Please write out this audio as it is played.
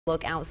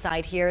Look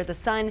outside here, the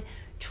sun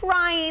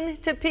trying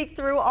to peek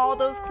through all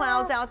those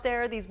clouds out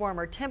there. These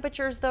warmer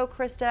temperatures though,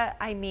 Krista,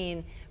 I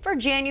mean, for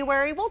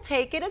January, we'll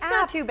take it. It's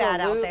not too bad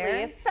out there.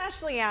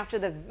 Especially after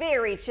the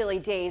very chilly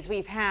days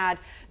we've had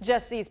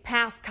just these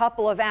past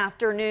couple of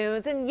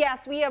afternoons. And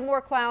yes, we have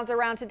more clouds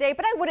around today,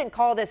 but I wouldn't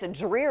call this a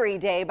dreary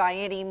day by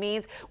any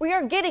means. We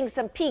are getting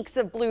some peaks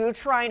of blue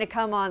trying to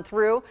come on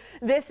through.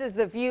 This is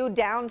the view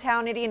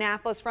downtown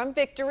Indianapolis from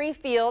Victory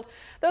Field.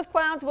 Those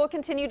clouds will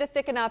continue to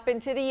thicken up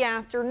into the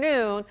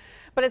afternoon,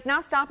 but it's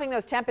not stopping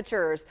those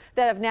temperatures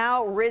that have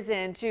now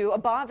risen to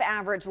above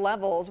average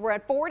levels. We're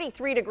at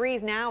 43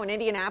 degrees now in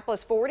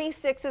Indianapolis,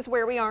 46 is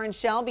where we are in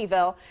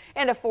Shelbyville,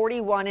 and a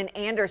 41 in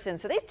Anderson.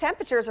 So these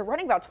temperatures are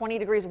running about 20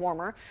 degrees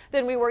warmer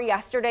than we were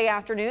yesterday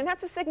afternoon.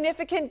 That's a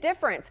significant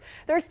difference.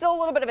 There's still a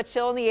little bit of a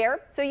chill in the air,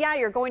 so yeah,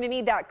 you're going to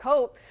need that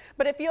coat,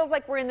 but it feels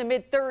like we're in the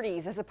mid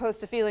 30s as opposed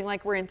to feeling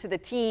like we're into the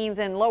teens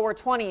and lower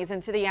 20s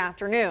into the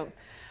afternoon.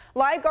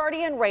 Live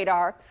Guardian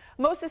radar,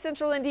 most of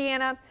central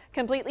Indiana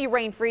completely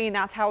rain-free, and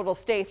that's how it'll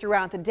stay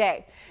throughout the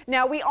day.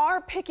 Now, we are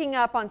picking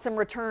up on some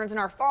returns in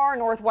our far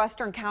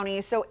northwestern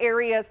counties, so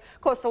areas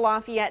close to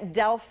Lafayette,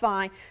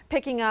 Delphi,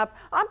 picking up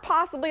on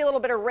possibly a little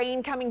bit of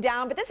rain coming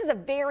down, but this is a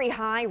very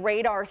high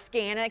radar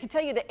scan, and I can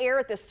tell you the air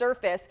at the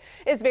surface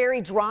is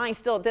very dry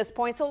still at this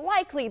point, so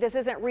likely this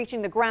isn't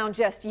reaching the ground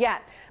just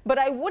yet. But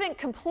I wouldn't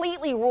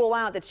completely rule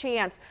out the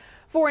chance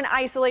for an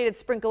isolated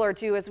sprinkle or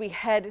two as we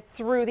head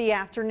through the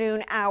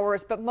afternoon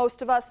hours, but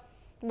most of us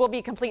will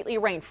be completely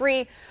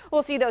rain-free.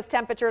 We'll see those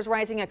temperatures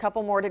rising a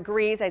couple more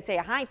degrees. I'd say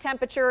a high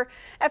temperature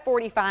at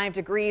 45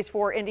 degrees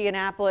for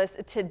Indianapolis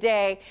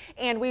today,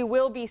 and we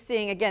will be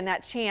seeing again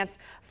that chance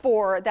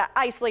for that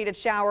isolated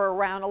shower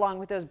around along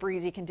with those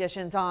breezy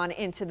conditions on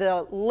into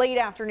the late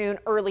afternoon,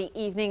 early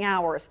evening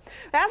hours.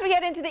 As we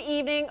head into the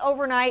evening,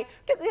 overnight,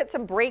 get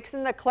some breaks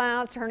in the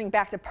clouds, turning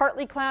back to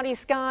partly cloudy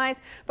skies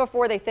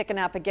before they thicken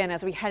up again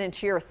as we head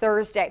into your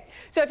Thursday.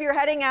 So if you're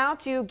heading out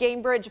to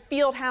Gainbridge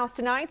Fieldhouse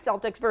tonight,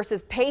 Celtics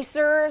versus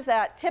Pacers,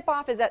 that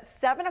tip-off is at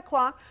 7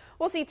 o'clock.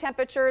 We'll see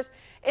temperatures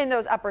in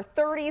those upper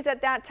 30s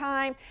at that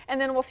time,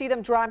 and then we'll see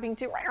them dropping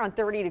to right around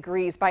 30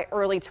 degrees by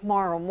early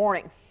tomorrow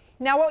morning.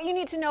 Now, what you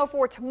need to know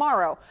for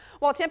tomorrow,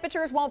 while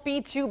temperatures won't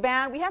be too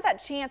bad, we have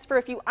that chance for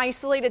a few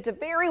isolated to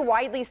very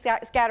widely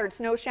scattered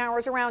snow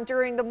showers around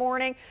during the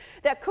morning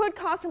that could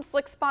cause some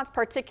slick spots,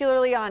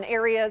 particularly on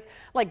areas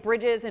like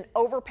bridges and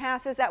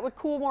overpasses that would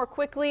cool more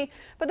quickly.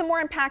 But the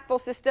more impactful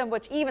system,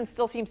 which even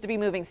still seems to be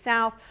moving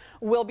south,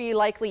 will be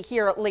likely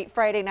here late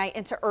Friday night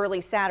into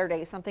early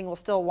Saturday, something we'll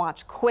still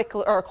watch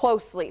quickly or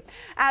closely.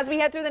 As we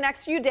head through the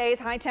next few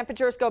days, high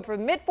temperatures go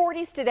from mid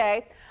 40s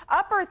today,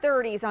 upper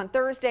 30s on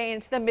Thursday,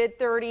 into the mid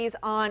 30s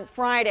on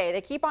Friday.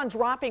 They keep on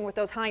dropping with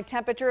those high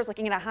temperatures,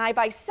 looking at a high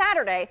by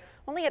Saturday,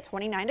 only at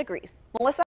 29 degrees. Melissa?